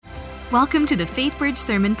Welcome to the FaithBridge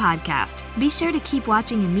Sermon Podcast. Be sure to keep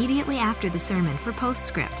watching immediately after the sermon for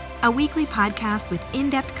Postscript, a weekly podcast with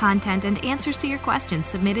in-depth content and answers to your questions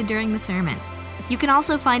submitted during the sermon. You can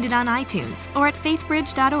also find it on iTunes or at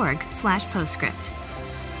faithbridge.org/postscript.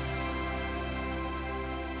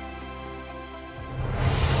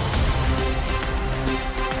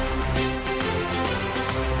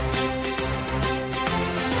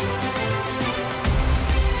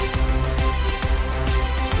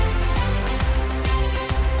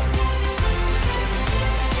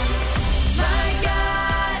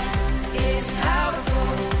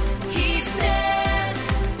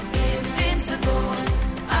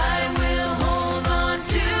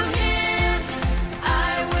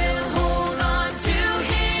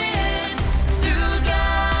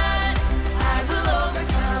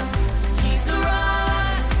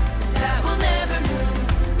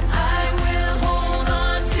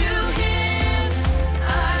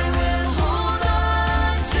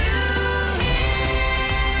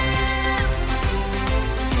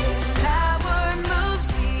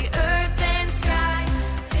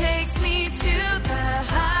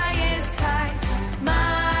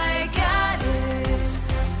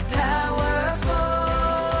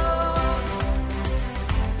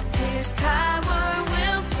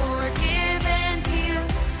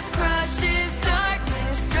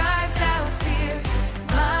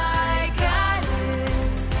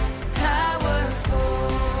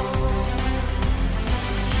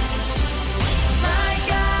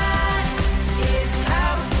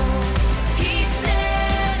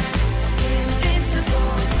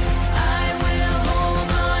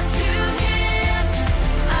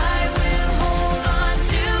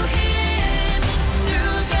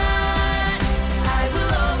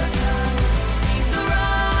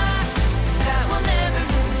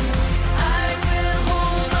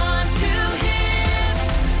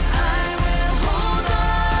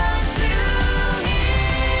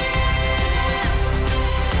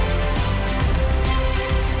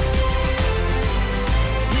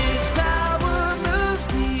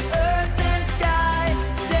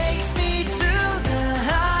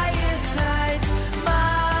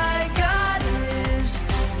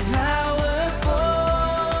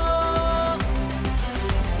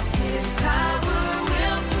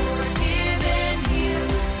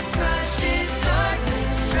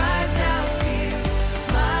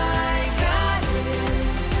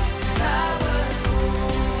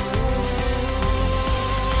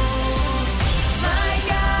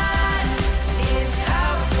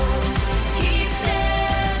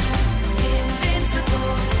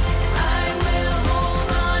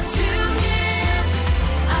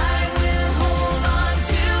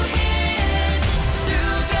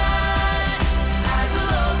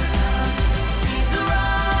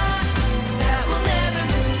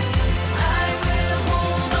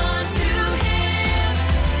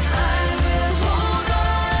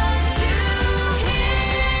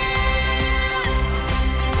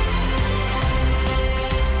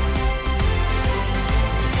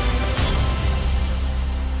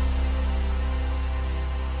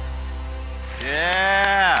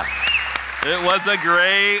 It was a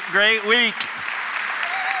great week.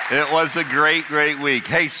 It was a great week.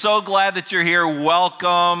 Hey, so glad that you're here.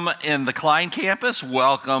 Welcome in the Klein campus.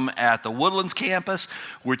 Welcome at the Woodlands campus.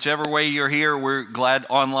 Whichever way you're here, we're glad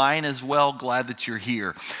online as well. Glad that you're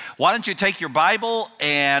here. Why don't you take your Bible,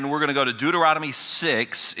 and we're going to go to Deuteronomy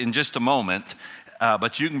 6 in just a moment.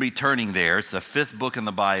 But you can be turning there. It's the fifth book in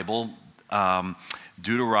the Bible,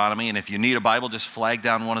 Deuteronomy. And if you need a Bible, just flag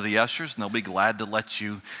down one of the ushers, and they'll be glad to let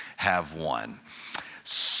you have one.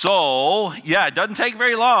 So, yeah, it doesn't take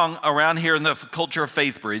very long around here in the culture of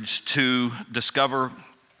FaithBridge to discover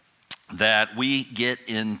that we get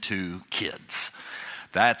into kids.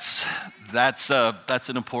 That's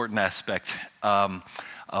an important aspect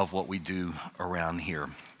of what we do around here.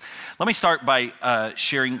 Let me start by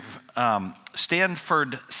sharing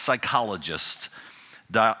Stanford psychologist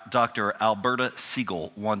Dr. Alberta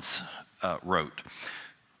Siegel once wrote,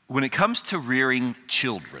 "When it comes to rearing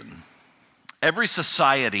children, every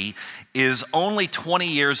society is only 20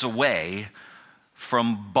 years away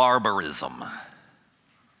from barbarism."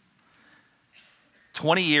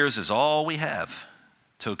 20 years is all we have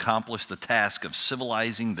to accomplish the task of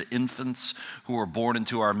civilizing the infants who are born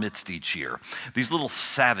into our midst each year. These little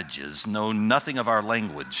savages know nothing of our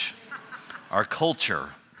language, our culture,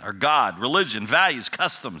 our God, religion, values,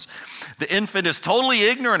 customs. The infant is totally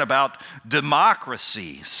ignorant about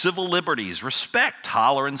democracy, civil liberties, respect,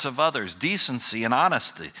 tolerance of others, decency, and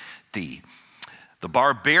honesty. The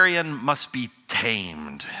barbarian must be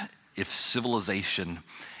tamed if civilization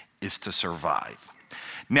is to survive.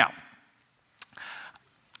 Now,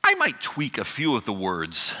 I might tweak a few of the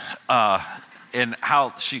words in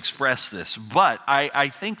how she expressed this, but I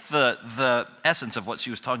think the essence of what she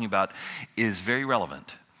was talking about is very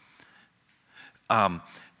relevant.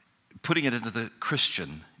 Putting it into the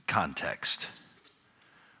Christian context,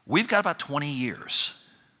 we've got about 20 years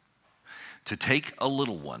to take a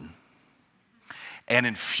little one and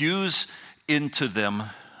infuse into them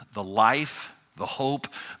the life, the hope,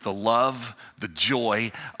 the love, the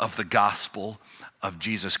joy of the gospel of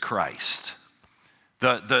Jesus Christ.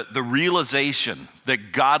 The realization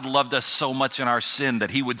that God loved us so much in our sin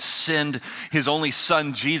that he would send his only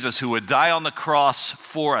son, Jesus, who would die on the cross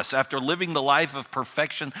for us after living the life of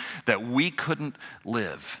perfection that we couldn't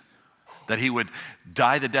live, that he would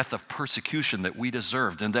die the death of persecution that we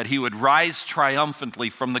deserved, and that he would rise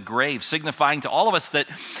triumphantly from the grave, signifying to all of us that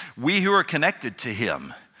we who are connected to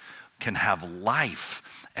him can have life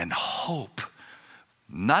and hope,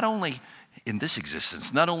 not only in this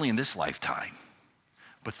existence, not only in this lifetime,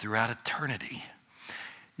 but throughout eternity.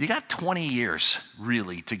 You got 20 years,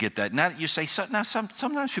 really, to get that. Now, you say,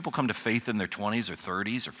 sometimes people come to faith in their 20s or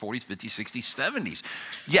 30s or 40s, 50s, 60s, 70s.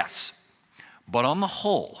 Yes, but on the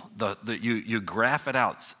whole, you graph it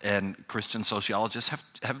out, and Christian sociologists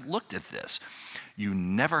have looked at this. You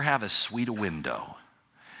never have as sweet a window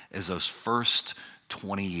as those first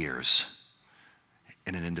 20 years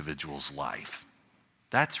in an individual's life.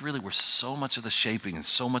 That's really where so much of the shaping and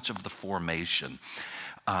so much of the formation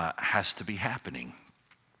has to be happening.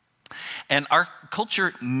 And our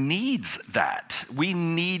culture needs that. We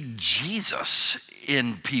need Jesus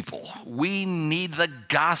in people. We need the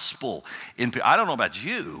gospel in people. I don't know about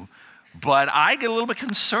you, but I get a little bit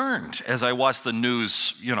concerned as I watch the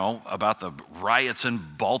news, about the riots in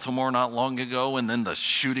Baltimore not long ago, and then the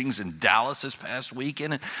shootings in Dallas this past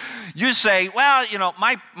weekend. And you say, well,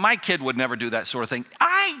 my kid would never do that sort of thing.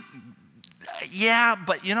 Yeah,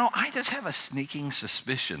 but I just have a sneaking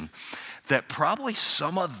suspicion that probably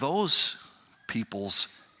some of those people's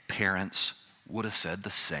parents would have said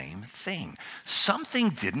the same thing. Something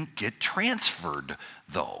didn't get transferred,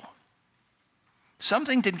 though.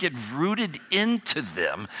 Something didn't get rooted into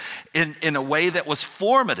them in a way that was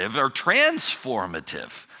formative or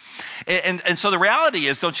transformative. And so the reality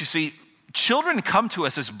is, don't you see, children come to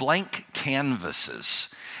us as blank canvases.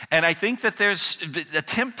 And I think that there's a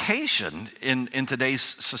temptation in today's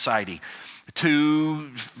society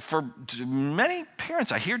for many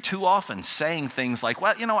parents, I hear too often saying things like,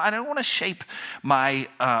 well, I don't want to shape my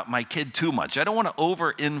kid too much. I don't want to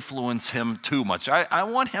over-influence him too much. I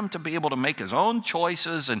want him to be able to make his own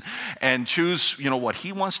choices and choose, what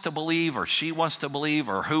he wants to believe or she wants to believe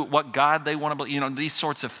or what God they want to believe, these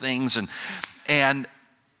sorts of things. And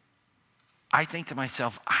I think to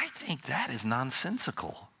myself, I think that is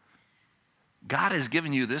nonsensical. God has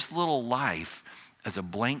given you this little life as a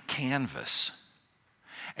blank canvas.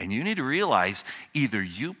 And you need to realize either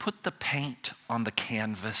you put the paint on the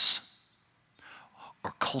canvas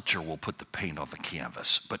or culture will put the paint on the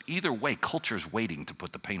canvas. But either way, culture is waiting to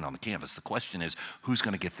put the paint on the canvas. The question is, who's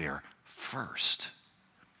going to get there first?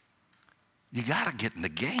 You got to get in the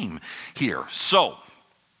game here. So,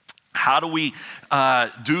 how do we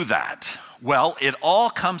do that? Well, it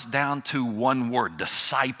all comes down to one word: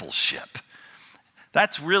 discipleship.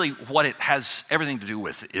 That's really what it has everything to do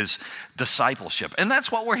with, is discipleship. And that's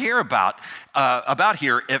what we're here about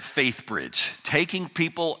here at Faith Bridge, taking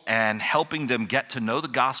people and helping them get to know the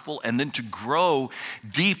gospel and then to grow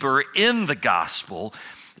deeper in the gospel,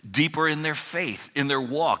 deeper in their faith, in their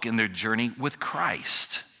walk, in their journey with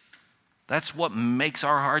Christ. That's what makes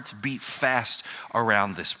our hearts beat fast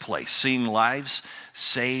around this place, seeing lives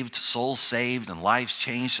saved, souls saved, and lives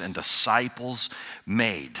changed, and disciples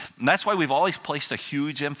made. And that's why we've always placed a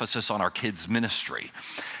huge emphasis on our kids' ministry.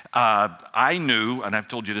 I knew, and I've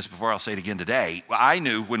told you this before, I'll say it again today, I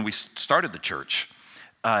knew when we started the church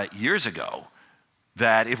years ago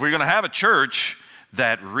that if we're going to have a church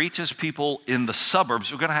that reaches people in the suburbs,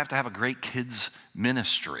 we're going to have a great kids'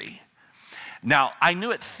 ministry. Now, I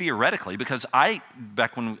knew it theoretically because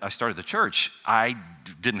back when I started the church, I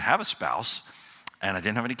didn't have a spouse and I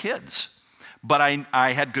didn't have any kids. But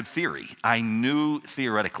I had good theory. I knew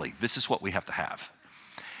theoretically, this is what we have to have.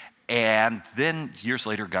 And then years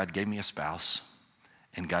later, God gave me a spouse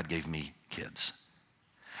and God gave me kids.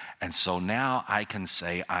 And so now I can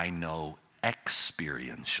say I know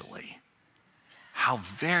experientially how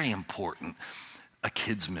very important a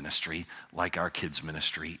kids ministry like our kids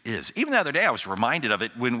ministry is. Even the other day, I was reminded of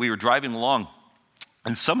it when we were driving along,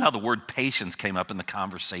 and somehow the word patience came up in the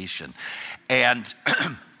conversation. And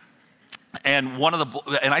And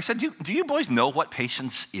I said, do you boys know what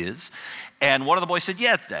patience is? And one of the boys said,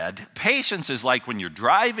 yes, Dad. Patience is like when you're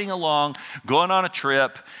driving along, going on a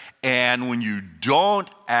trip, and when you don't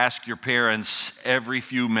ask your parents every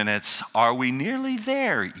few minutes, are we nearly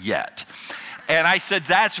there yet? And I said,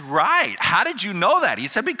 that's right. How did you know that? He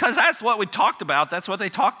said, because that's what we talked about. That's what they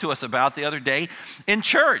talked to us about the other day in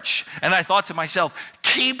church. And I thought to myself,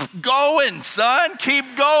 keep going, son.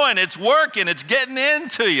 Keep going. It's working. It's getting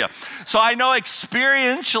into you. So I know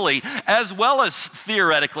experientially as well as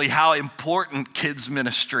theoretically how important kids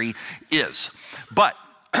ministry is. But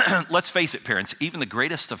let's face it, parents, even the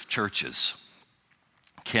greatest of churches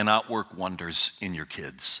cannot work wonders in your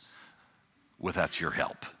kids without your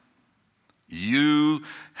help. You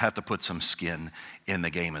have to put some skin in the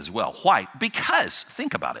game as well. Why? Because,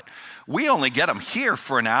 think about it, we only get them here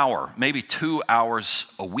for an hour, maybe 2 hours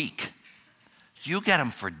a week. You get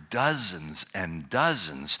them for dozens and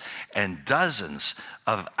dozens and dozens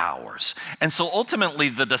of hours. And so ultimately,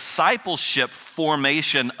 the discipleship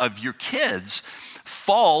formation of your kids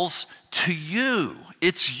falls to you.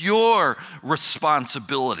 It's your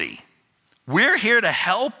responsibility. We're here to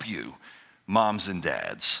help you, moms and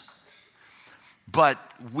dads. But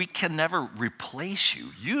we can never replace you.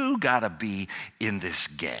 You gotta be in this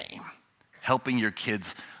game, helping your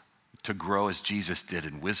kids to grow as Jesus did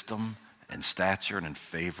in wisdom and stature and in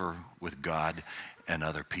favor with God and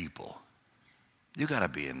other people. You gotta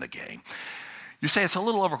be in the game. You say it's a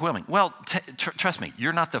little overwhelming. Well, trust me,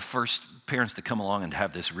 you're not the first parents to come along and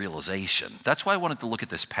have this realization. That's why I wanted to look at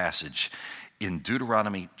this passage in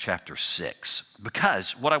Deuteronomy chapter 6,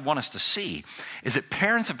 because what I want us to see is that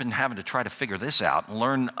parents have been having to try to figure this out and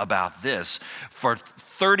learn about this for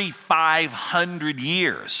 3,500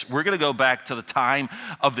 years. We're going to go back to the time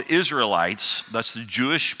of the Israelites, that's the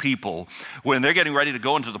Jewish people, when they're getting ready to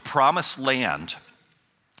go into the promised land,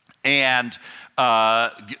 and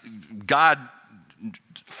God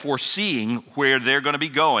foreseeing where they're going to be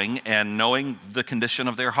going and knowing the condition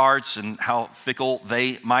of their hearts and how fickle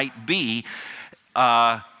they might be,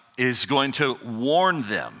 is going to warn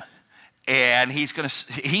them. And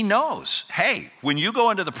he knows, hey, when you go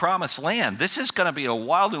into the promised land, this is going to be a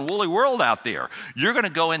wild and woolly world out there. You're going to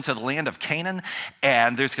go into the land of Canaan,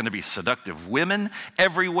 and there's going to be seductive women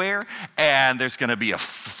everywhere, and there's going to be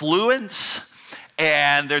affluence,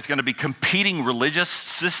 and there's going to be competing religious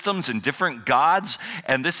systems and different gods.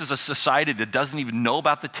 And this is a society that doesn't even know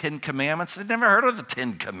about the 10 Commandments. They've never heard of the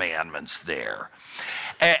 10 Commandments there.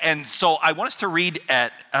 And so I want us to read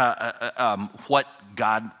at what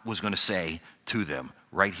God was going to say to them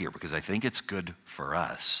right here, because I think it's good for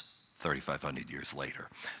us 3,500 years later.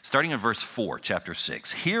 Starting in verse 4, chapter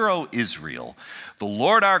 6. Hear, O Israel, the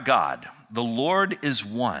Lord our God, the Lord is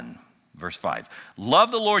one. Verse 5,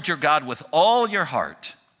 love the Lord your God with all your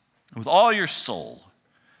heart, and with all your soul,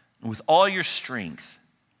 and with all your strength.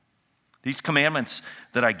 These commandments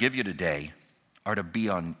that I give you today are to be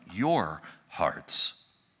on your hearts.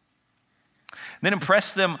 Then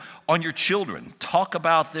impress them on your children. Talk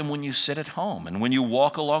about them when you sit at home, and when you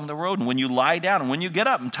walk along the road, and when you lie down, and when you get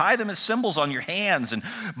up, and tie them as symbols on your hands, and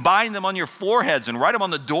bind them on your foreheads, and write them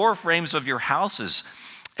on the door frames of your houses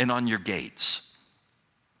and on your gates.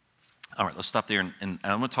 All right, let's stop there, and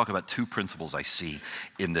I'm going to talk about two principles I see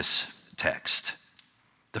in this text.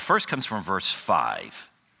 The first comes from verse 5.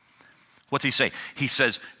 What's he say? He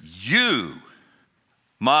says, you,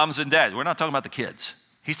 moms and dads. We're not talking about the kids.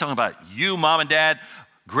 He's talking about you, mom and dad,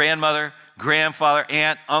 grandmother, grandfather,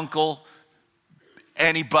 aunt, uncle,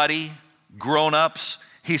 anybody, grown-ups.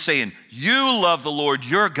 He's saying, you love the Lord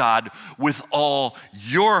your God with all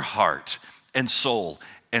your heart and soul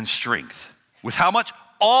and strength. With how much?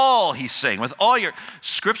 All, he's saying, with all your,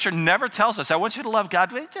 Scripture never tells us, I want you to love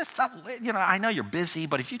God. Just, I know you're busy,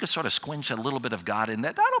 but if you could sort of squinch a little bit of God in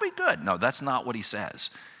that, that'll be good. No, that's not what he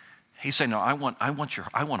says. He's saying, no, I want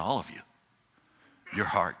all of you. Your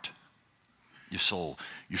heart, your soul,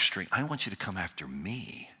 your strength. I want you to come after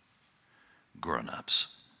me, grown-ups.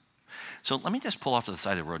 So let me just pull off to the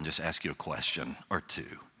side of the road and just ask you a question or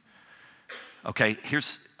two. Okay,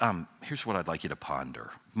 here's what I'd like you to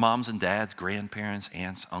ponder. Moms and dads, grandparents,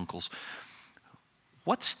 aunts, uncles,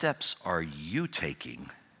 what steps are you taking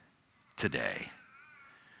today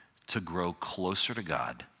to grow closer to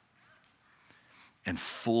God and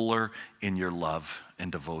fuller in your love and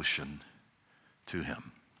devotion to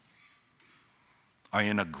him? Are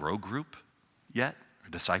you in a grow group yet,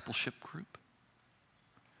 a discipleship group?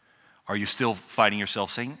 Are you still finding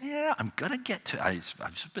yourself saying, yeah, I'm going to get to, I've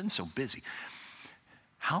just been so busy.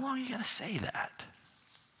 How long are you going to say that?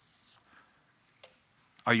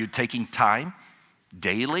 Are you taking time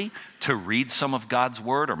daily to read some of God's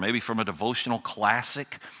word, or maybe from a devotional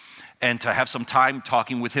classic, and to have some time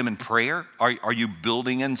talking with him in prayer? Are you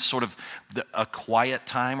building in sort of a quiet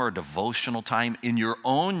time or a devotional time in your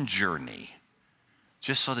own journey,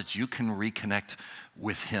 just so that you can reconnect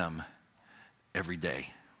with him every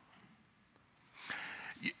day?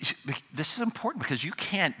 This is important because you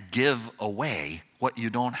can't give away what you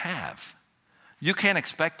don't have. You can't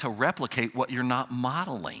expect to replicate what you're not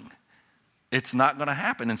modeling. It's not going to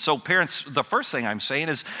happen. And so parents, the first thing I'm saying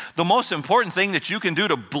is the most important thing that you can do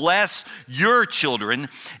to bless your children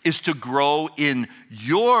is to grow in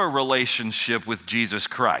your relationship with Jesus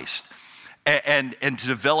Christ and to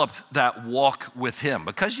develop that walk with him.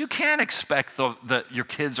 Because you can't expect that your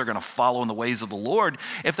kids are going to follow in the ways of the Lord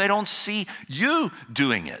if they don't see you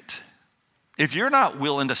doing it. If you're not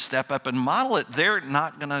willing to step up and model it, they're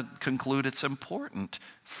not going to conclude it's important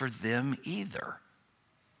for them either.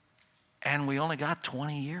 And we only got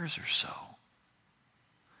 20 years or so.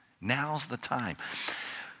 Now's the time.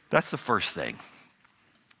 That's the first thing.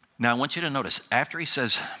 Now, I want you to notice, after he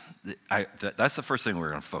says, that's the first thing we're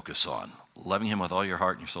going to focus on, loving him with all your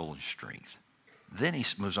heart and your soul and your strength. Then he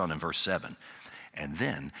moves on in verse 7, and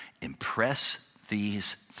then impress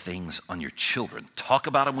these things on your children. Talk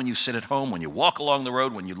about them when you sit at home, when you walk along the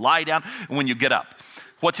road, when you lie down, and when you get up.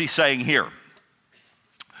 What's he saying here?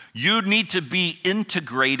 You need to be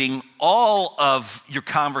integrating all of your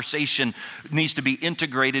conversation, needs to be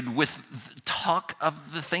integrated with talk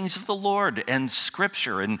of the things of the Lord and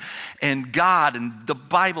Scripture and God and the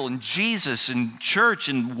Bible and Jesus and church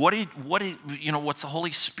and what's the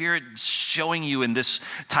Holy Spirit showing you in this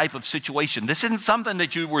type of situation. This isn't something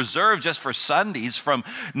that you reserve just for Sundays from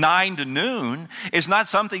 9 to noon. It's not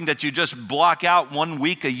something that you just block out 1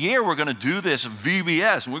 week a year. We're going to do this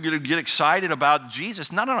VBS and we're going to get excited about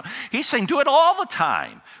Jesus. No. He's saying do it all the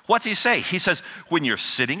time. What's he say? He says when you're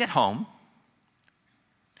sitting at home,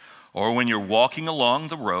 or when you're walking along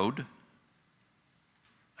the road.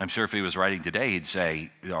 I'm sure if he was writing today, he'd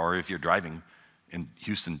say, or if you're driving in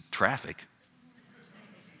Houston traffic,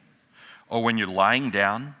 or when you're lying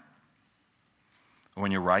down, or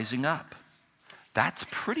when you're rising up. That's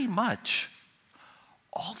pretty much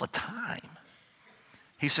all the time.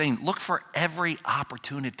 He's saying, look for every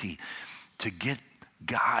opportunity to get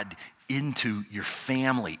God into your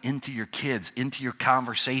family, into your kids, into your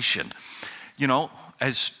conversation. You know,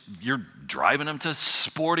 as you're driving them to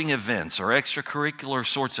sporting events or extracurricular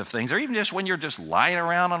sorts of things, or even just when you're just lying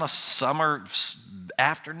around on a summer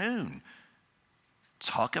afternoon.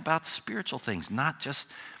 Talk about spiritual things, not just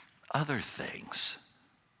other things.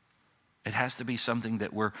 It has to be something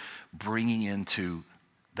that we're bringing into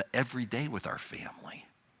the everyday with our family.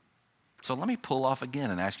 So let me pull off again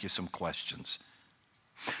and ask you some questions.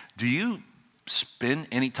 Do you spend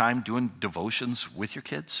any time doing devotions with your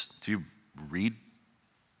kids? Do you read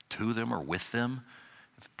to them or with them,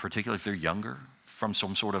 particularly if they're younger, from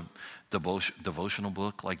some sort of devotional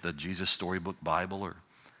book like the Jesus Storybook Bible,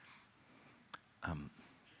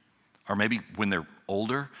 or maybe when they're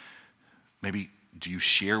older, maybe do you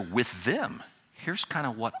share with them? Here's kind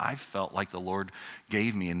of what I felt like the Lord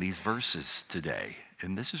gave me in these verses today.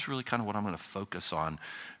 And this is really kind of what I'm going to focus on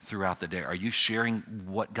throughout the day. Are you sharing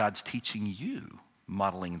what God's teaching you,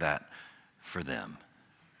 modeling that for them?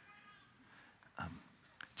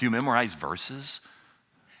 Do you memorize verses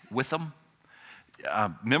with them?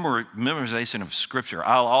 Memorization of Scripture.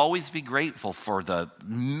 I'll always be grateful for the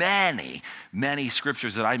many, many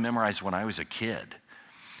Scriptures that I memorized when I was a kid,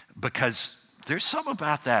 because there's something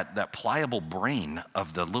about that pliable brain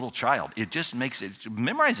of the little child. It just makes it,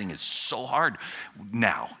 memorizing is so hard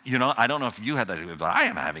now. You know, I don't know if you had that, but I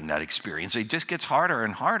am having that experience. It just gets harder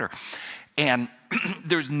and harder. And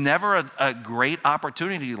there's never a great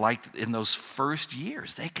opportunity like in those first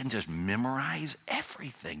years. They can just memorize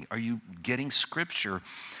everything. Are you getting Scripture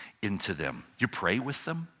into them? You pray with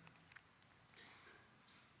them?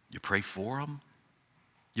 You pray for them?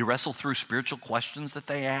 You wrestle through spiritual questions that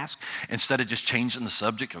they ask instead of just changing the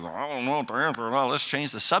subject. I don't know what the answer is. Well, let's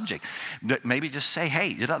change the subject. Maybe just say,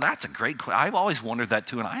 hey, that's a great question. I've always wondered that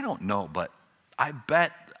too, and I don't know, but I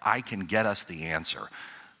bet I can get us the answer.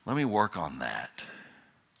 Let me work on that.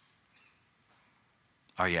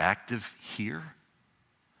 Are you active here?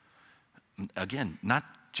 Again, not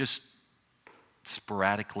just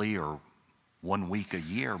sporadically or 1 week a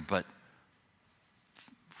year, but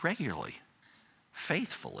regularly,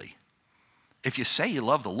 faithfully. If you say you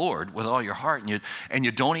love the Lord with all your heart and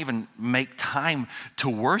you don't even make time to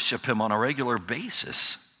worship him on a regular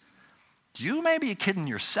basis, You may be kidding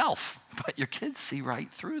yourself, but your kids see right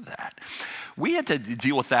through that. We had to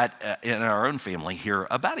deal with that in our own family here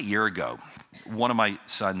about a year ago. One of my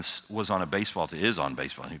sons was on a baseball team, is on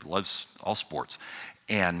baseball. He loves all sports.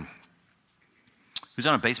 And he was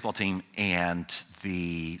on a baseball team, and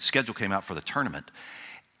the schedule came out for the tournament.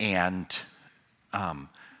 And one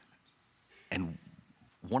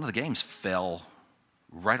of the games fell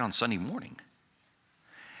right on Sunday morning.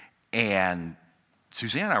 And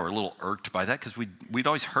Suzanne and I were a little irked by that because we'd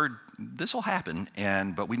always heard this will happen,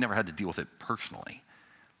 but we never had to deal with it personally.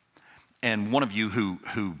 And one of you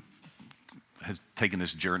who has taken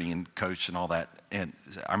this journey and coached and all that, and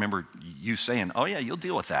I remember you saying, "Oh yeah, you'll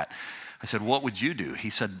deal with that." I said, "What would you do?" He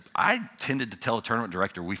said, "I tended to tell the tournament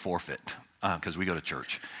director we forfeit because we go to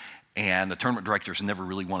church." And the tournament directors never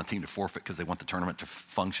really want a team to forfeit because they want the tournament to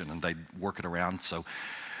function, and they work it around.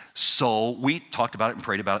 So we talked about it and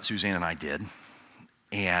prayed about it. Suzanne and I did.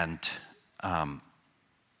 And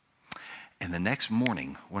the next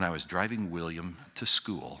morning when I was driving William to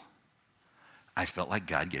school, I felt like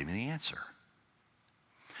God gave me the answer.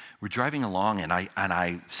 We're driving along, and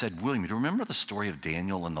I said, "William, do you remember the story of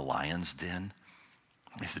Daniel in the lion's den?"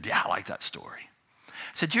 He said, "Yeah, I like that story."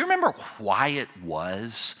 I said, "Do you remember why it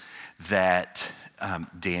was that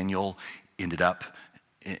Daniel ended up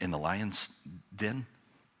in the lion's den?"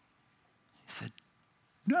 He said,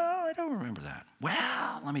 "No, I don't remember that."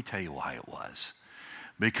 "Well, let me tell you why it was.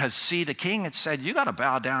 Because, see, the king had said, you got to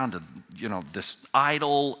bow down to, this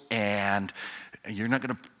idol, and you're not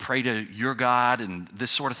going to pray to your God and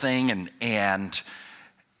this sort of thing." And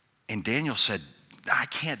Daniel said, "I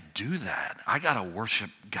can't do that. I got to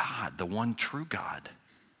worship God, the one true God."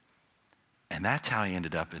 And that's how he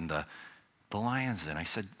ended up in the lion's den. I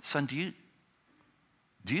said, "Son, do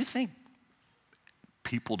you think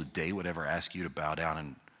people today would ever ask you to bow down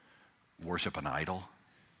and worship an idol?"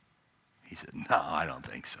 He said, "No, I don't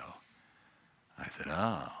think so." I said,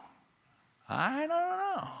 "Oh, I don't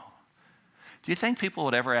know. Do you think people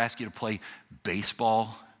would ever ask you to play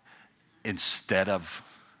baseball instead of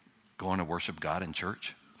going to worship God in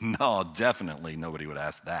church?" "No, definitely nobody would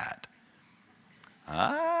ask that."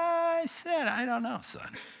 I said, "I don't know,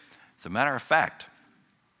 son." As a matter of fact,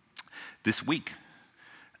 this week,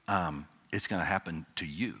 it's going to happen to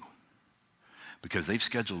you because they've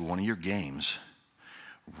scheduled one of your games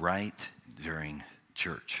right during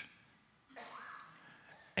church.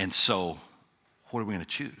 And so, what are we going to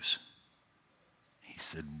choose? He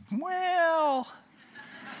said, "Well,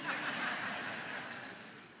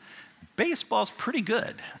 baseball's pretty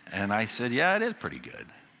good." And I said, "Yeah, it is pretty good."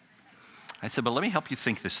 I said, "But let me help you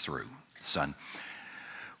think this through, son.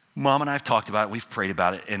 Mom and I have talked about it, we've prayed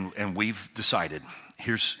about it, and we've decided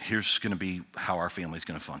here's going to be how our family's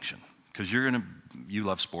going to function. Because you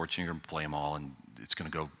love sports, and you're going to play them all, and it's going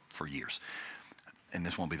to go for years. And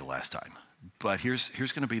this won't be the last time. But here's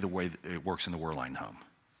going to be the way that it works in the Werlein home.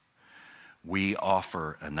 We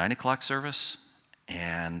offer a 9 o'clock service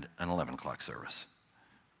and an 11 o'clock service.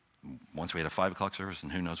 Once we had a 5 o'clock service,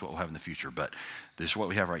 and who knows what we'll have in the future, but this is what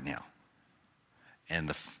we have right now.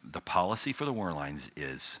 And the policy for the Werleins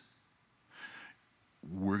is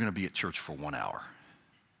we're going to be at church for 1 hour.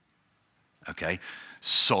 Okay?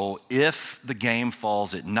 So if the game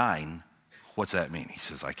falls at 9, what's that mean? He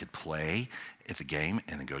says, I could play at the game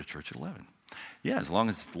and then go to church at 11. Yeah, as long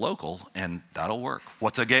as it's local, and that'll work.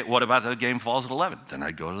 What about the game falls at 11? Then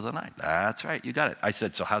I'd go to the 9. That's right, you got it. I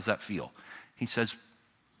said, so how's that feel? He says,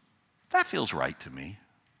 that feels right to me.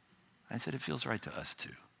 I said, it feels right to us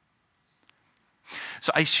too.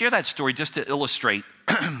 So I share that story just to illustrate,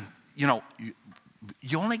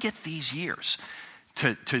 you only get these years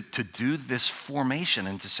to do this formation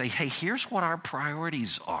and to say, hey, here's what our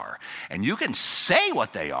priorities are. And you can say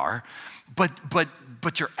what they are,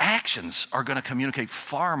 but your actions are going to communicate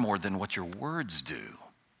far more than what your words do.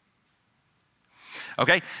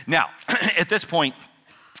 Okay, now, at this point,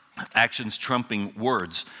 actions trumping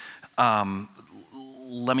words,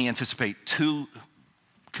 let me anticipate two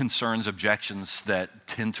concerns, objections that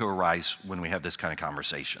tend to arise when we have this kind of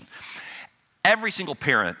conversation. Every single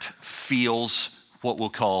parent feels what we'll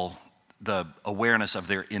call the awareness of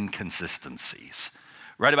their inconsistencies.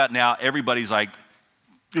 Right about now, everybody's like,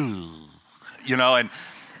 ooh,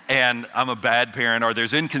 and I'm a bad parent, or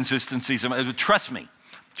there's inconsistencies. Trust me,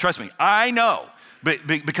 I know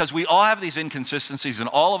Because we all have these inconsistencies, and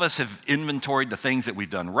all of us have inventoried the things that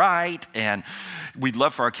we've done right, and we'd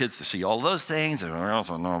love for our kids to see all those things, and we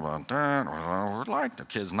also know about that, or we'd like the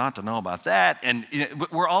kids not to know about that, and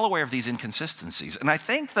we're all aware of these inconsistencies. And I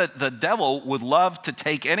think that the devil would love to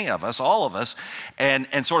take any of us, all of us, and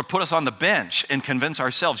sort of put us on the bench and convince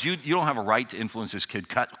ourselves, you don't have a right to influence this kid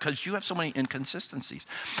because you have so many inconsistencies.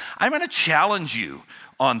 I'm going to challenge you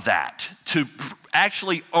on that, to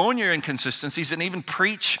actually own your inconsistencies and even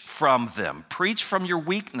preach from them. Preach from your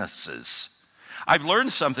weaknesses. I've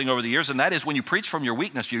learned something over the years, and that is when you preach from your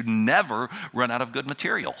weakness, you never run out of good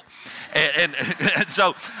material. And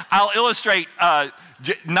so I'll illustrate,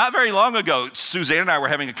 not very long ago, Suzanne and I were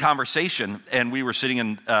having a conversation, and we were sitting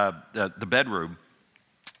in the bedroom,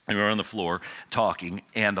 and we were on the floor talking,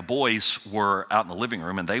 and the boys were out in the living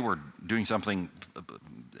room, and they were doing something.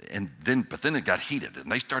 But then it got heated,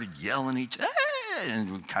 and they started yelling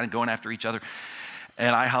and kind of going after each other.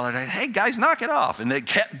 And I hollered, "Hey, guys, knock it off." And they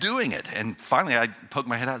kept doing it. And finally, I poked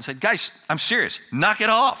my head out and said, "Guys, I'm serious. Knock it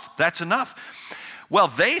off. That's enough." Well,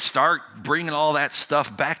 they start bringing all that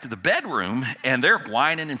stuff back to the bedroom, and they're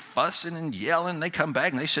whining and fussing and yelling. They come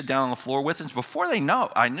back, and they sit down on the floor with us. Before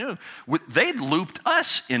I knew, they'd looped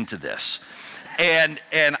us into this. And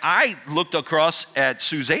I looked across at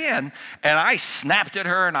Suzanne, and I snapped at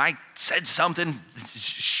her, and I said something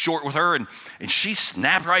short with her, and she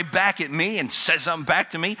snapped right back at me and said something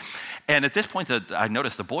back to me. And at this point, I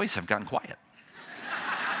noticed the boys have gotten quiet.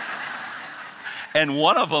 And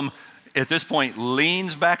one of them, at this point,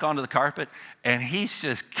 leans back onto the carpet, and he's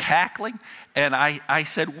just cackling. And I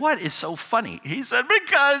said, "What is so funny?" He said,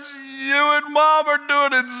 "Because you and Mom are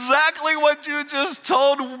doing exactly what you just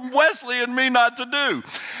told Wesley and me not to do."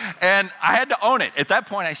 And I had to own it. At that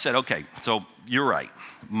point, I said, "Okay, so you're right.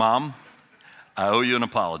 Mom, I owe you an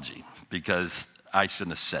apology because I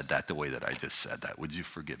shouldn't have said that the way that I just said that. Would you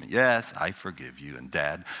forgive me?" "Yes, I forgive you." "And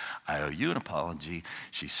Dad, I owe you an apology,"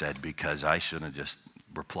 she said, "because I shouldn't have just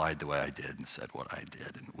replied the way I did and said what I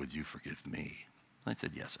did. And would you forgive me?" I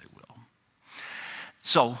said, "Yes, I will."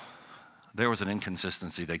 So there was an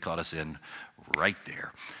inconsistency they caught us in right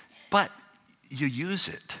there. But you use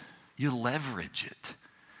it, you leverage it,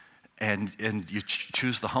 and you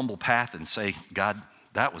choose the humble path and say, "God,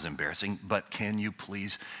 that was embarrassing, but can you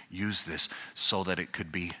please use this so that it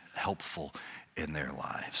could be helpful in their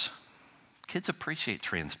lives?" Kids appreciate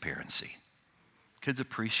transparency. Kids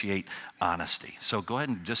appreciate honesty. So go ahead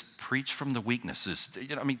and just preach from the weaknesses.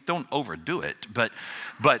 Don't overdo it, but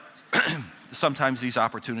sometimes these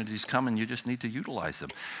opportunities come and you just need to utilize them.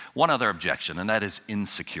 One other objection, and that is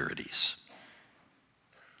insecurities.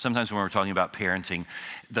 Sometimes when we're talking about parenting,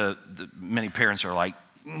 the many parents are like,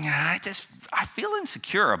 "I feel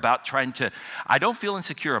insecure about I don't feel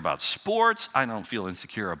insecure about sports. I don't feel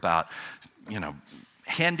insecure about,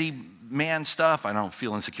 handyman stuff. I don't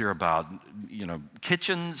feel insecure about,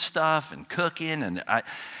 kitchen stuff and cooking.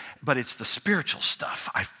 But it's the spiritual stuff.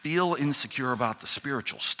 I feel insecure about the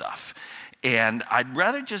spiritual stuff. And I'd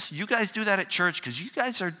rather just you guys do that at church because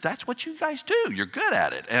that's what you guys do. You're good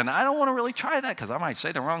at it. And I don't want to really try that because I might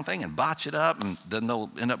say the wrong thing and botch it up, and then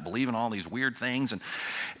they'll end up believing all these weird things.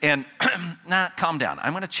 And calm down.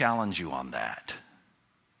 I'm going to challenge you on that.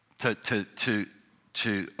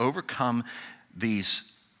 To overcome these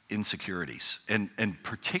insecurities, and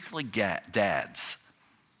particularly dads.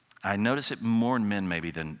 I notice it more in men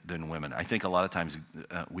maybe than women. I think a lot of times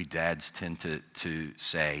we dads tend to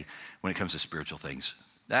say, when it comes to spiritual things,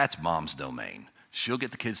 that's Mom's domain. She'll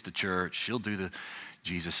get the kids to church, she'll do the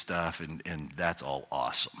Jesus stuff, and that's all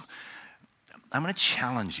awesome. I'm going to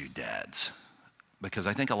challenge you, dads, because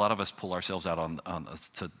I think a lot of us pull ourselves out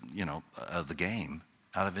of the game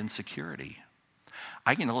out of insecurity.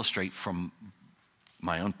 I can illustrate from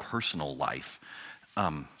my own personal life,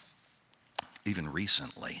 even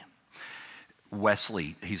recently.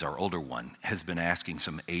 Wesley, he's our older one, has been asking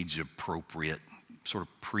some age-appropriate, sort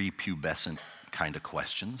of prepubescent kind of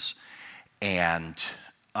questions, and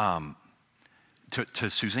to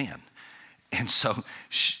Suzanne. And so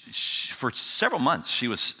for several months, she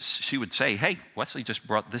would say, "Hey, Wesley just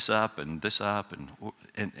brought this up, and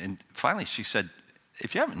finally she said,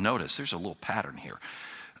 if you haven't noticed, there's a little pattern here.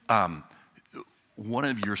 One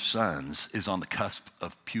of your sons is on the cusp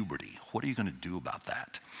of puberty. What are you going to do about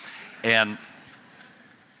that?" And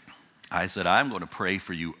I said, "I'm going to pray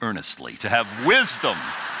for you earnestly to have wisdom,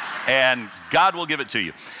 and God will give it to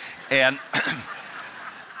you." And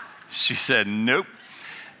she said, "Nope."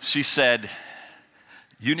 She said,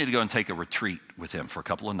 "You need to go and take a retreat with him for a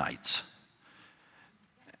couple of nights."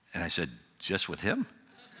 And I said, "Just with him?"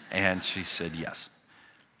 And she said, "Yes."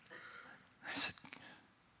 I said,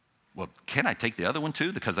 Well, can I take the other one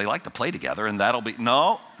too? Because they like to play together, and that'll be,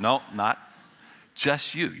 no, not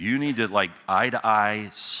just you. You need to, like, eye to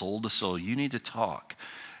eye, soul to soul, you need to talk.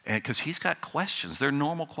 And because he's got questions, they're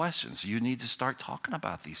normal questions. You need to start talking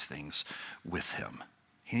about these things with him.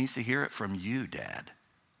 He needs to hear it from you, Dad.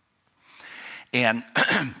 And,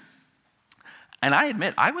 and I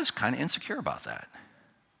admit, I was kind of insecure about that.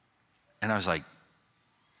 And I was like,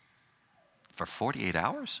 for 48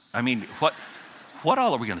 hours? I mean, what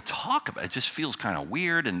all are we going to talk about? It just feels kind of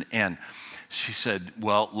weird. And she said,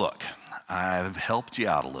 well, look, I've helped you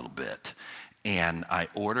out a little bit. And I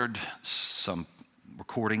ordered some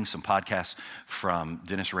recordings, some podcasts from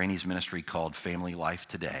Dennis Rainey's ministry called Family Life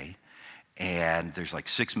Today. And there's like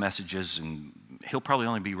 6 messages, and he'll probably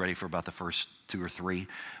only be ready for about the first 2 or 3,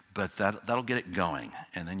 but that'll get it going.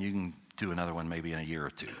 And then you can do another one maybe in a year or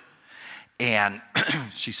 2. And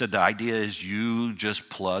she said the idea is you just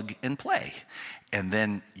plug and play. And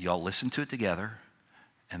then y'all listen to it together,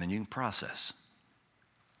 and then you can process.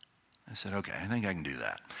 I said, okay, I think I can do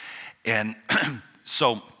that. And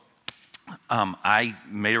so I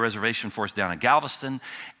made a reservation for us down in Galveston,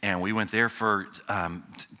 and we went there for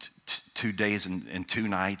 2 days and 2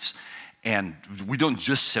 nights. And we don't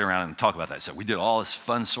just sit around and talk about that. So we did all this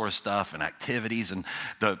fun sort of stuff and activities. And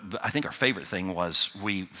I think our favorite thing was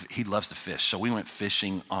he loves to fish. So we went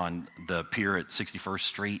fishing on the pier at 61st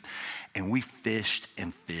Street. And we fished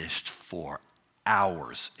and fished for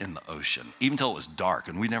hours in the ocean, even till it was dark.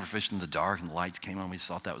 And we never fished in the dark, and the lights came on. We just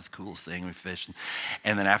thought that was the coolest thing. We fished.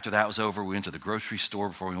 And then after that was over, we went to the grocery store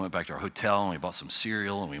before we went back to our hotel, and we bought some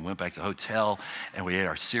cereal, and we went back to the hotel, and we ate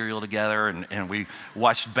our cereal together, and we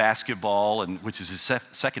watched basketball, and which is his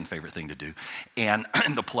second favorite thing to do, and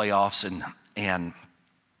the playoffs, and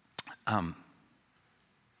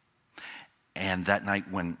that night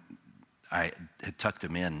when I had tucked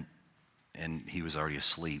him in and he was already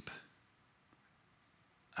asleep,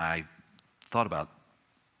 I thought about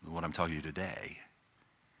what I'm talking to you today,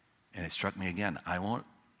 and it struck me again. I won't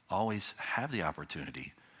always have the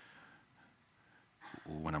opportunity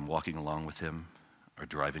when I'm walking along with him or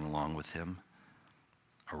driving along with him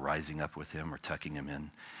or rising up with him or tucking him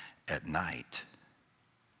in at night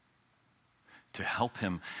to help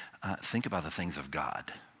him think about the things of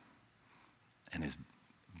God and his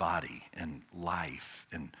body and life.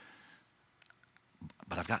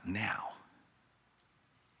 But I've got now.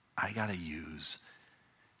 I got to use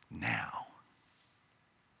now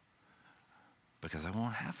because I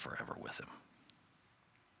won't have forever with him.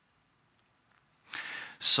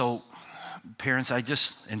 So parents,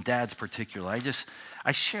 and dads particularly,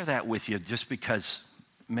 I share that with you just because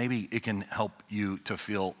maybe it can help you to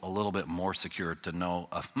feel a little bit more secure, to know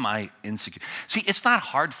of my insecurity. See, it's not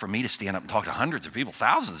hard for me to stand up and talk to hundreds of people,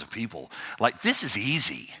 thousands of people. Like, this is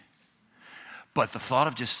easy. But the thought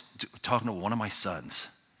of just talking to one of my sons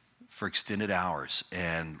for extended hours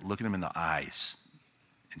and looking him in the eyes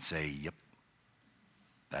and say, yep,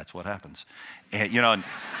 that's what happens. And,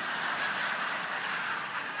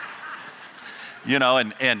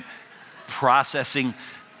 and processing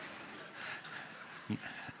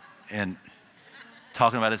and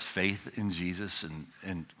talking about his faith in Jesus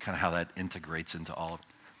and kind of how that integrates into all of it.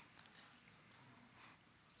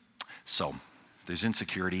 So there's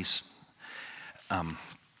insecurities,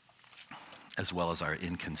 as well as our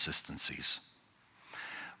inconsistencies.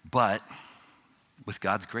 But with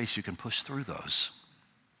God's grace, you can push through those.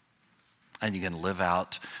 And you can live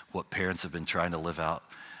out what parents have been trying to live out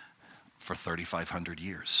for 3,500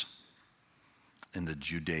 years in the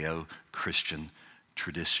Judeo-Christian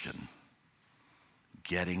tradition,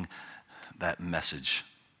 getting that message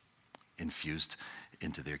infused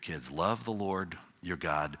into their kids. Love the Lord your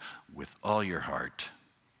God with all your heart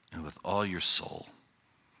and with all your soul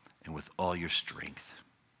and with all your strength.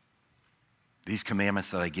 These commandments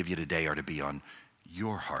that I give you today are to be on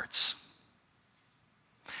your hearts.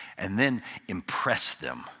 And then impress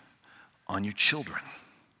them on your children.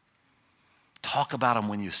 Talk about them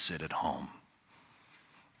when you sit at home,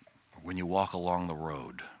 or when you walk along the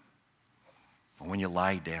road, or when you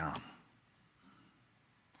lie down,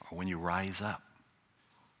 or when you rise up.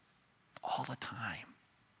 All the time.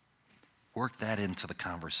 Work that into the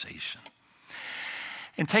conversation.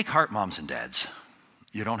 And take heart, moms and dads.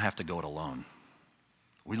 You don't have to go it alone.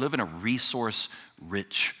 We live in a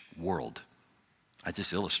resource-rich world. I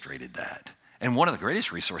just illustrated that. And one of the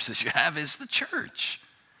greatest resources you have is the church.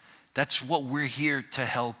 That's what we're here to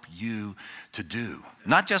help you to do.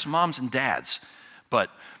 Not just moms and dads,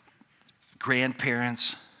 but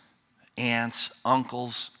grandparents, aunts,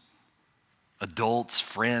 uncles, adults,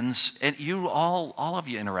 friends, and you all of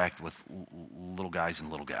you interact with little guys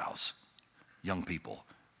and little gals, young people.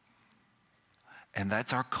 And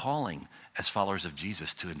that's our calling as followers of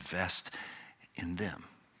Jesus, to invest in them,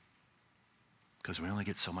 because we only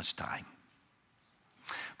get so much time.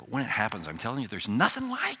 But when it happens, I'm telling you, there's nothing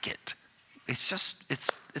like it. It's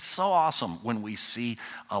so awesome when we see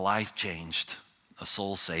a life changed, a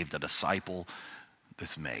soul saved, a disciple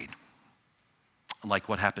that's made. Like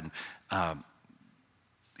what happened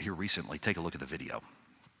here recently. Take a look at the video.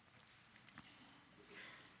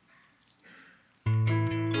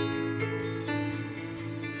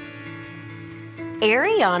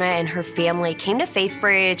 Ariana and her family came to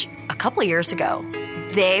FaithBridge a couple of years ago.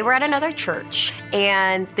 They were at another church,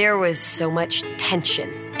 and there was so much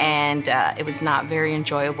tension. And it was not very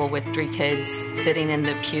enjoyable with 3 kids sitting in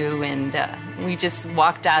the pew, and we just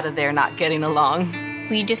walked out of there not getting along.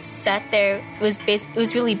 We just sat there. It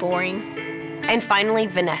was really boring. And finally,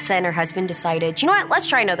 Vanessa and her husband decided, you know what, let's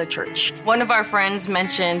try another church. One of our friends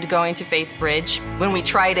mentioned going to FaithBridge. When we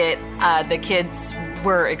tried it, the kids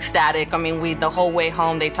were ecstatic. I mean, the whole way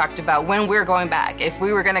home, they talked about when we're going back, if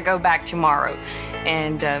we were going to go back tomorrow.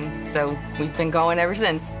 And so we've been going ever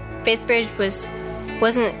since. FaithBridge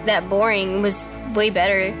wasn't that boring. It was way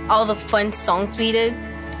better. All the fun songs we did,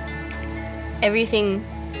 everything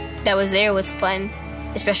that was there was fun,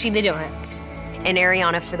 especially the donuts. And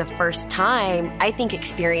Ariana, for the first time, I think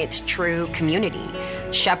experienced true community.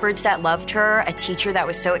 Shepherds that loved her, a teacher that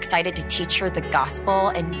was so excited to teach her the gospel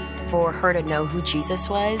and for her to know who Jesus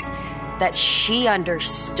was, that she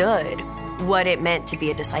understood what it meant to be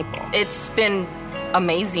a disciple. It's been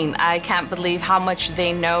amazing. I can't believe how much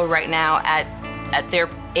they know right now at their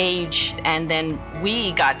age, and then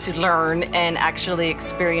we got to learn and actually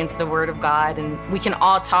experience the Word of God, and we can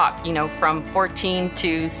all talk, from 14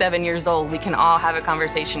 to 7 years old, we can all have a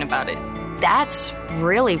conversation about it. That's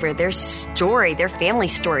really where their family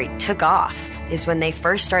story took off, is when they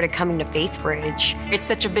first started coming to FaithBridge. It's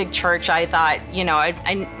such a big church. I thought,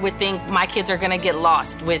 I would think my kids are going to get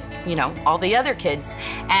lost with, all the other kids.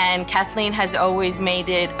 And Kathleen has always made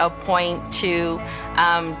it a point to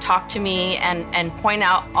talk to me and point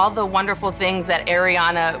out all the wonderful things that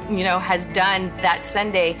Ariana, has done that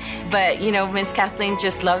Sunday. But, Miss Kathleen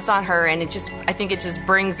just loves on her, and I think it just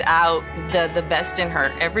brings out the best in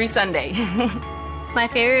her every Sunday. My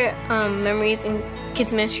favorite memories in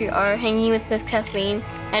kids ministry are hanging with Miss Kathleen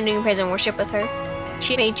and doing praise and worship with her.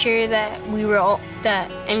 She made sure that that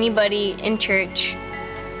anybody in church,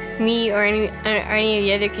 me or any of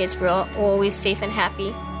the other kids, were always safe and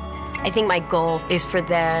happy. I think my goal is for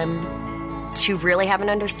them to really have an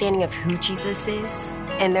understanding of who Jesus is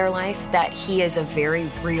in their life, that he is a very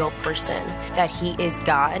real person, that he is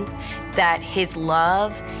God, that his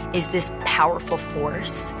love is this powerful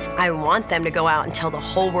force. I want them to go out and tell the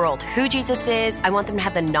whole world who Jesus is. I want them to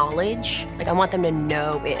have the knowledge. I want them to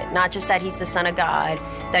know it, not just that he's the Son of God,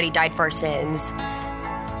 that he died for our sins,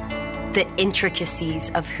 the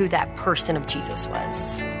intricacies of who that person of Jesus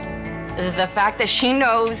was. The fact that she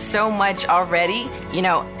knows so much already,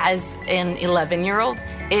 as an 11-year-old,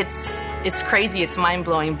 it's crazy, it's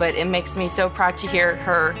mind-blowing, but it makes me so proud to hear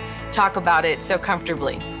her talk about it so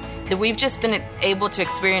comfortably. That we've just been able to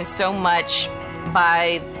experience so much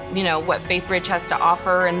by, what FaithBridge has to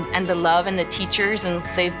offer, and the love and the teachers, and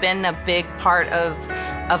they've been a big part of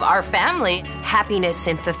our family. Happiness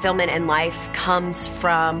and fulfillment in life comes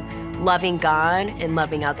from loving God and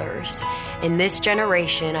loving others. In this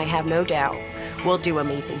generation, I have no doubt, will do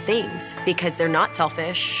amazing things because they're not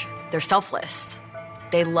selfish, they're selfless.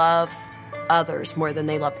 They love others more than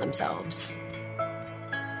they love themselves.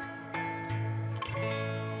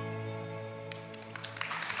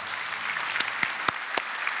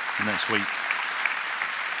 Isn't that sweet?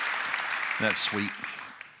 That's sweet.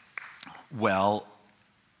 Well,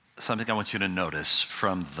 something I want you to notice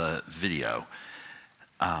from the videos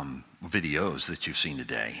that you've seen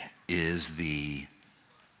today is the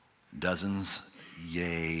dozens,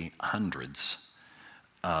 yea, hundreds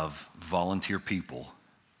of volunteer people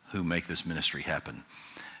who make this ministry happen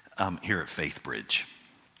here at FaithBridge.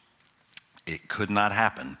 It could not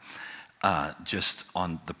happen just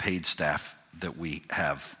on the paid staff that we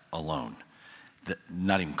have alone.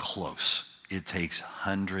 Not even close. It takes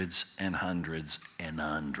hundreds and hundreds and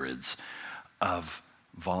hundreds of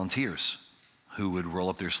volunteers who would roll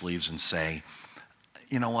up their sleeves and say,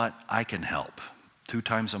 you know what, I can help. 2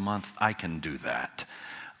 times a month, I can do that.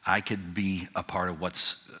 I could be a part of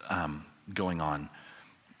what's going on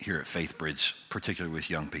here at FaithBridge, particularly with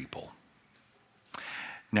young people.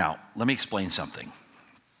 Now, let me explain something.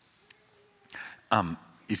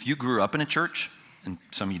 If you grew up in a church, and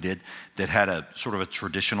some of you did, that had a sort of a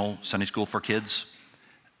traditional Sunday school for kids,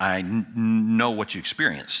 I know what you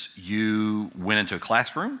experienced. You went into a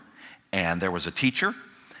classroom And there was a teacher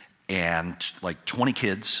and like 20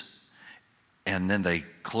 kids. And then they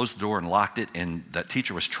closed the door and locked it, and that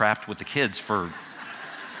teacher was trapped with the kids for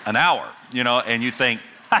an hour, and you think,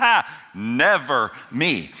 never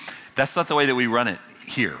me. That's not the way that we run it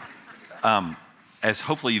here. As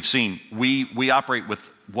hopefully you've seen, we operate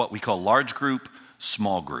with what we call large group,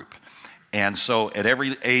 small group. And so at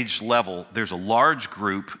every age level, there's a large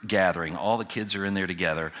group gathering. All the kids are in there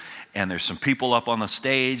together. And there's some people up on the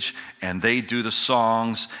stage, and they do the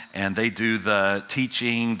songs, and they do the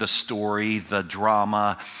teaching, the story, the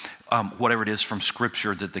drama, whatever it is from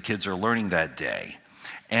Scripture that the kids are learning that day.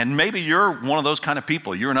 And maybe you're one of those kind of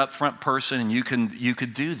people. You're an upfront person, and you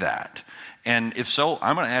could do that. And if so,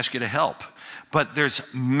 I'm going to ask you to help. But there's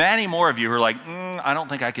many more of you who are like, I don't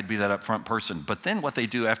think I could be that upfront person. But then what they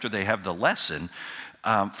do after they have the lesson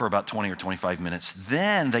for about 20 or 25 minutes,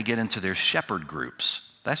 then they get into their shepherd groups.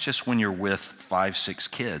 That's just when you're with 5, 6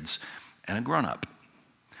 kids and a grown-up.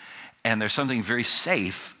 And there's something very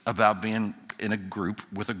safe about being in a group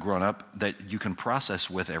with a grown-up that you can process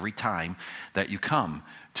with every time that you come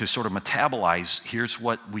to sort of metabolize, here's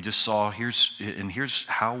what we just saw, here's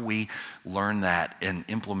how we learn that and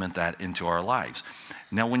implement that into our lives.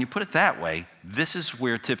 Now, when you put it that way, this is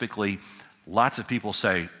where typically lots of people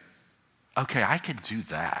say, okay, I could do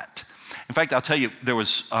that. In fact, I'll tell you, there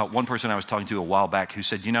was one person I was talking to a while back who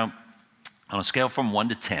said, on a scale from 1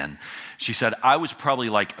 to 10, she said, I was probably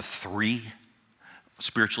like a 3,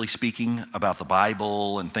 spiritually speaking, about the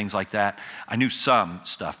Bible and things like that. I knew some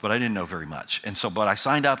stuff, but I didn't know very much. And so, but I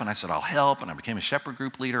signed up and I said, I'll help, and I became a shepherd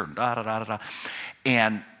group leader, and da-da-da-da-da.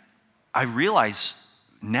 And I realize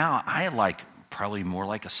now I like probably more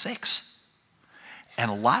like a 6.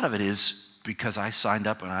 And a lot of it is because I signed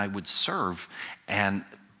up and I would serve, and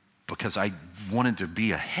because I wanted to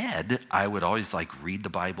be ahead, I would always read the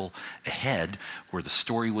Bible ahead where the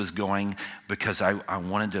story was going, because I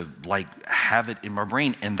wanted to have it in my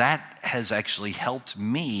brain. And that has actually helped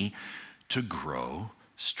me to grow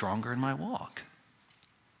stronger in my walk.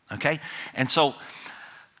 Okay? And so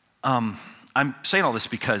I'm saying all this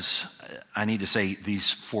because I need to say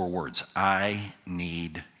these 4 words. I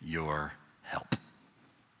need your help.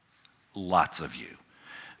 Lots of you.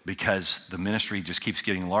 Because the ministry just keeps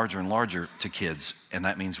getting larger and larger to kids, and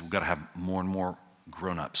that means we've got to have more and more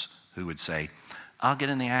grown-ups who would say, I'll get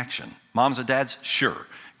in the action. Moms and dads, sure.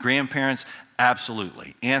 Grandparents,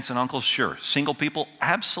 absolutely. Aunts and uncles, sure. Single people,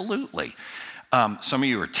 absolutely. Some of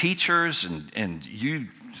you are teachers, and you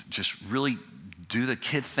just really do the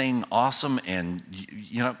kid thing awesome, and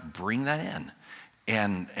bring that in.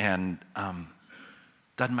 And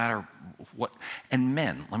doesn't matter what. And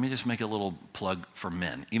men, let me just make a little plug for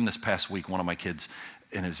men. Even this past week, one of my kids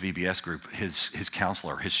in his VBS group, his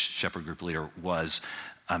counselor, his shepherd group leader was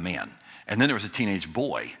a man. And then there was a teenage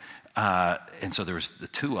boy. And so there was the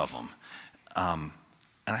 2 of them. And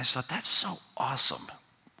I just thought, that's so awesome.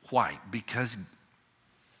 Why? Because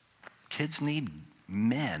kids need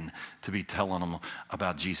men to be telling them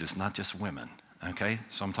about Jesus, not just women. Okay?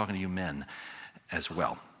 So I'm talking to you men as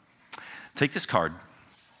well. Take this card.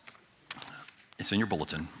 It's in your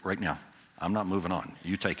bulletin right now. I'm not moving on.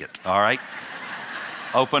 You take it, all right?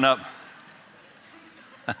 Open up.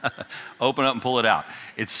 Open up and pull it out.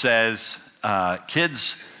 It says,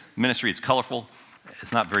 kids ministry. It's colorful.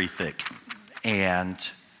 It's not very thick. And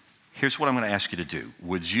here's what I'm going to ask you to do.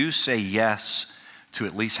 Would you say yes to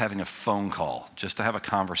at least having a phone call, just to have a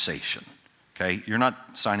conversation, okay? You're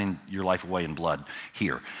not signing your life away in blood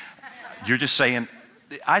here. You're just saying,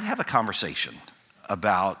 I'd have a conversation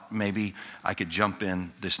about maybe I could jump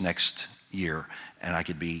in this next year and I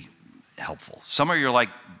could be helpful. Some of you are like,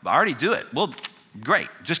 I already do it. Well, great.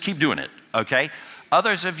 Just keep doing it, okay?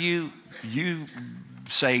 Others of you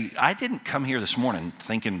say, I didn't come here this morning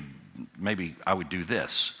thinking maybe I would do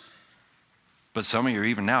this. But some of you are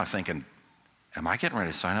even now thinking, am I getting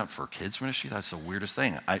ready to sign up for kids ministry? That's the weirdest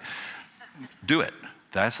thing. Do it.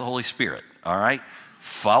 That's the Holy Spirit, all right?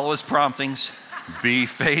 Follow his promptings. Be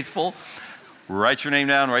faithful. Write your name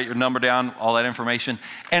down, write your number down, all that information.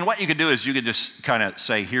 And what you could do is you could just kind of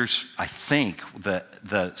say, here's, I think,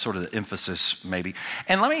 the sort of the emphasis maybe.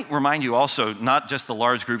 And let me remind you also, not just the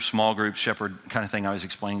large group, small group, shepherd kind of thing I was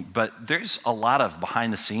explaining, but there's a lot of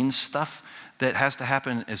behind the scenes stuff that has to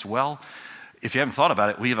happen as well. If you haven't thought about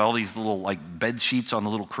it, we have all these little bed sheets on the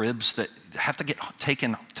little cribs that have to get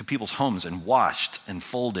taken to people's homes and washed and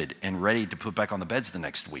folded and ready to put back on the beds the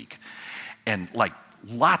next week. And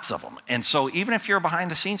lots of them. And so even if you're a behind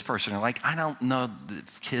the scenes person, you're like, I don't know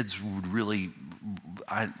if kids would really,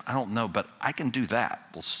 I don't know, but I can do that.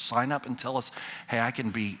 Well, sign up and tell us, hey, I can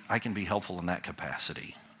be helpful in that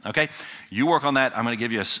capacity. Okay? You work on that. I'm going to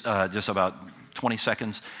give you just about 20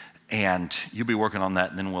 seconds, and you'll be working on that,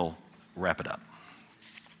 and then we'll wrap it up.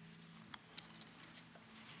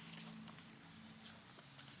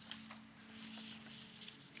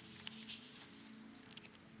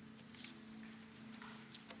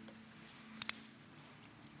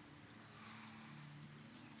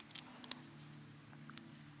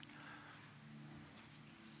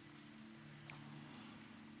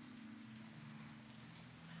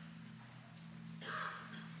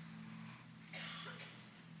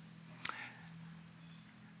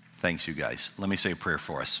 Thanks, you guys. Let me say a prayer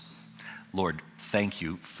for us. Lord, thank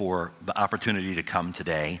you for the opportunity to come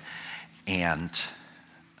today and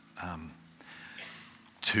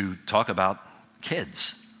to talk about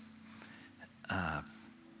kids.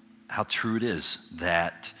 How true it is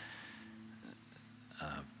that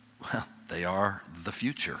they are the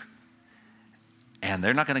future. And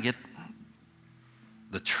they're not going to get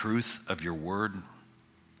the truth of your word,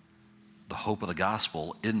 the hope of the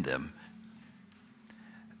gospel in them,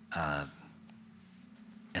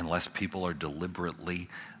 unless people are deliberately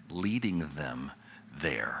leading them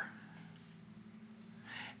there.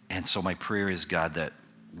 And so my prayer is, God, that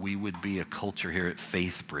we would be a culture here at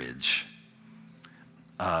Faith Bridge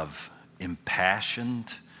of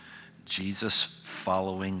impassioned,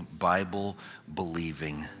 Jesus-following,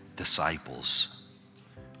 Bible-believing disciples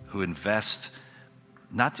who invest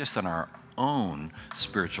not just in our own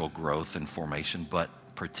spiritual growth and formation, but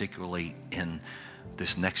particularly in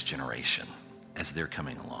this next generation as they're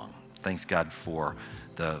coming along. Thanks, God, for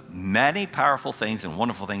the many powerful things and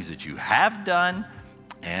wonderful things that you have done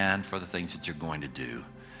and for the things that you're going to do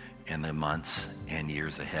in the months and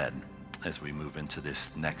years ahead as we move into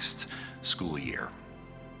this next school year.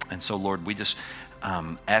 And so, Lord, we just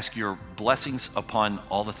ask your blessings upon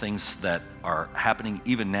all the things that are happening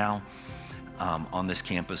even now on this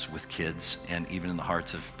campus with kids and even in the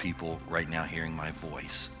hearts of people right now hearing my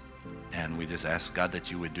voice. And we just ask, God,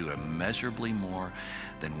 that you would do immeasurably more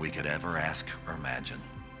than we could ever ask or imagine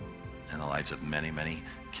in the lives of many, many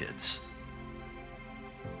kids.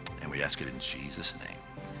 And we ask it in Jesus' name.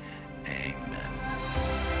 Amen.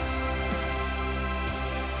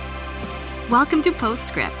 Welcome to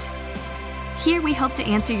Postscript. Here we hope to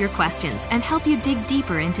answer your questions and help you dig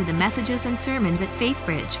deeper into the messages and sermons at Faith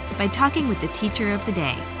Bridge by talking with the teacher of the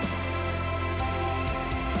day.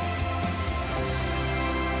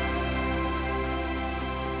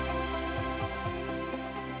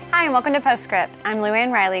 Hi, and welcome to Postscript. I'm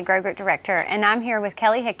Luann Riley, Grow Group Director, and I'm here with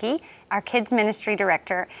Kelly Hickey, our Kids Ministry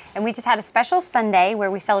Director. And we just had a special Sunday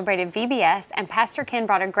where we celebrated VBS, and Pastor Ken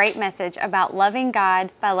brought a great message about loving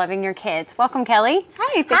God by loving your kids. Welcome, Kelly.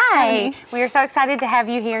 Hi, thanks for having me. We are so excited to have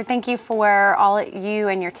you here. Thank you for all that you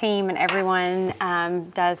and your team and everyone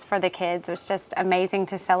does for the kids. It was just amazing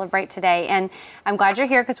to celebrate today. And I'm glad you're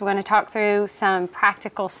here because we're going to talk through some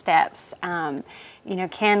practical steps. You know,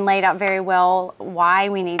 Ken laid out very well why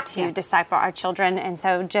we need to disciple our children. And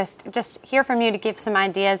so just hear from you to give some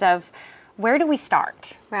ideas of where do we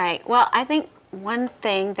start? Right. Well, I think one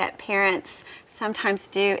thing that parents sometimes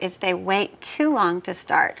do is they wait too long to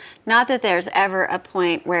start. Not that there's ever a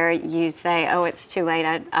point where you say, oh, it's too late,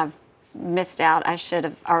 I've missed out, I should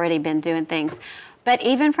have already been doing things. But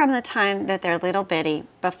even from the time that they're little bitty,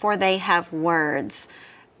 before they have words,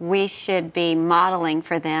 we should be modeling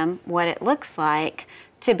for them what it looks like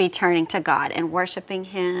to be turning to God and worshiping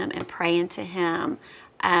Him and praying to Him.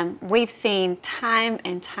 We've seen time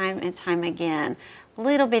and time and time again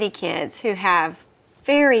little bitty kids who have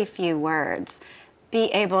very few words be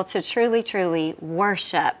able to truly, truly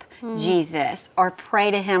worship Jesus or pray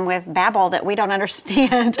to Him with babble that we don't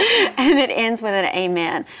understand and it ends with an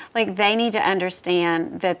amen. Like, they need to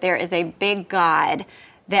understand that there is a big God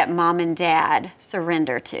that mom and dad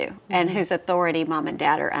surrender to and whose authority mom and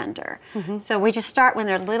dad are under. So we just start when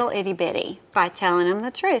they're little itty bitty by telling them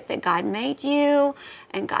the truth that God made you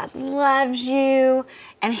and God loves you,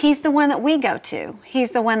 and He's the one that we go to.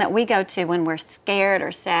 He's the one that we go to when we're scared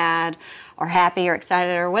or sad or happy or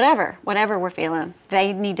excited or whatever we're feeling.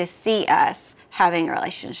 They need to see us having a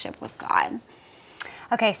relationship with God.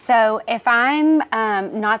 Okay, so if I'm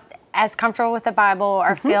not as comfortable with the Bible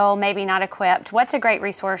or feel maybe not equipped, what's a great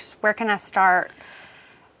resource? Where can I start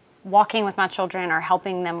walking with my children or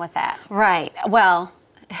helping them with that? Right. Well,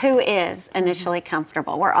 who is initially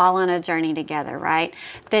comfortable? We're all on a journey together, right?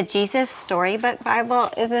 The Jesus Storybook Bible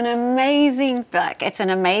is an amazing book. It's an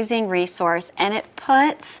amazing resource, and it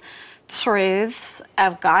puts truths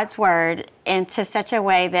of God's Word into such a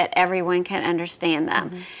way that everyone can understand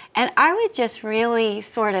them. And I would just really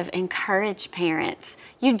sort of encourage parents,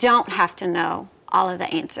 you don't have to know all of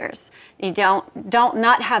the answers. You don't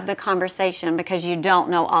not have the conversation because you don't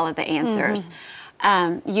know all of the answers.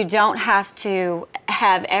 You don't have to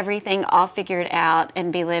have everything all figured out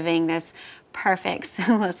and be living this perfect,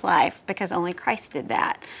 sinless life, because only Christ did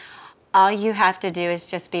that. All you have to do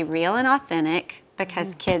is just be real and authentic,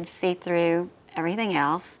 because kids see through everything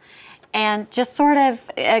else, and just sort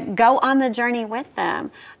of go on the journey with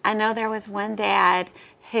them. I know there was one dad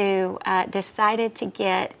who decided to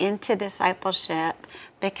get into discipleship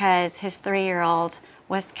because his 3-year-old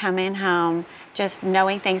was coming home just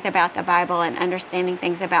knowing things about the Bible and understanding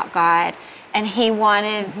things about God, and he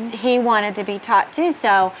wanted to be taught too.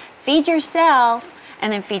 So feed yourself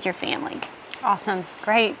and then feed your family. Awesome.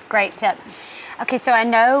 Great tips. Okay, so I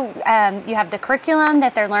know you have the curriculum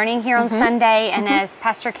that they're learning here on Sunday, and as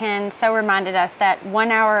Pastor Ken so reminded us, that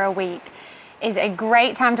 1 hour a week is a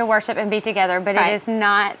great time to worship and be together, but it is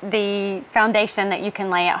not the foundation that you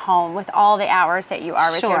can lay at home with all the hours that you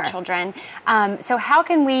are with your children. So how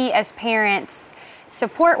can we as parents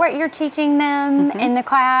support what you're teaching them in the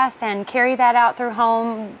class and carry that out through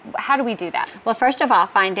home? How do we do that? Well, first of all,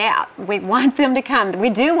 find out. We want them to come.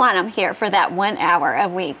 We do want them here for that 1 hour a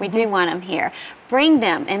week. We do want them here. Bring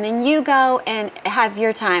them, and then you go and have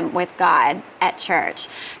your time with God at church.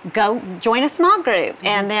 Go join a small group,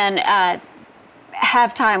 and then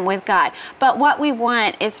have time with God. But what we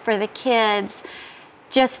want is for the kids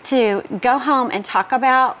just to go home and talk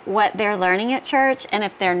about what they're learning at church. And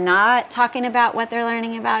if they're not talking about what they're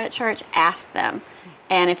learning about at church, ask them.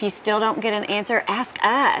 And if you still don't get an answer, ask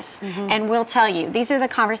us. And we'll tell you. These are the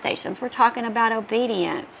conversations. We're talking about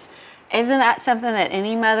obedience. Isn't that something that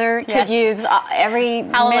any mother could use every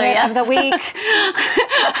minute of the week?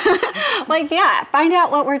 Find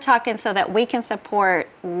out what we're talking so that we can support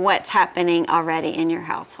what's happening already in your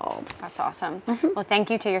household. That's awesome. Well, thank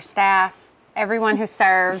you to your staff, everyone who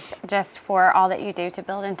serves, just for all that you do to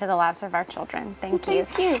build into the lives of our children. Thank you.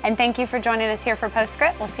 And thank you for joining us here for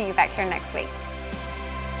Postscript. We'll see you back here next week.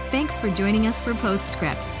 Thanks for joining us for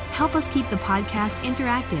Postscript. Help us keep the podcast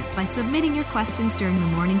interactive by submitting your questions during the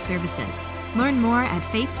morning services. Learn more at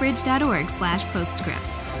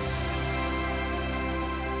faithbridge.org/postscript.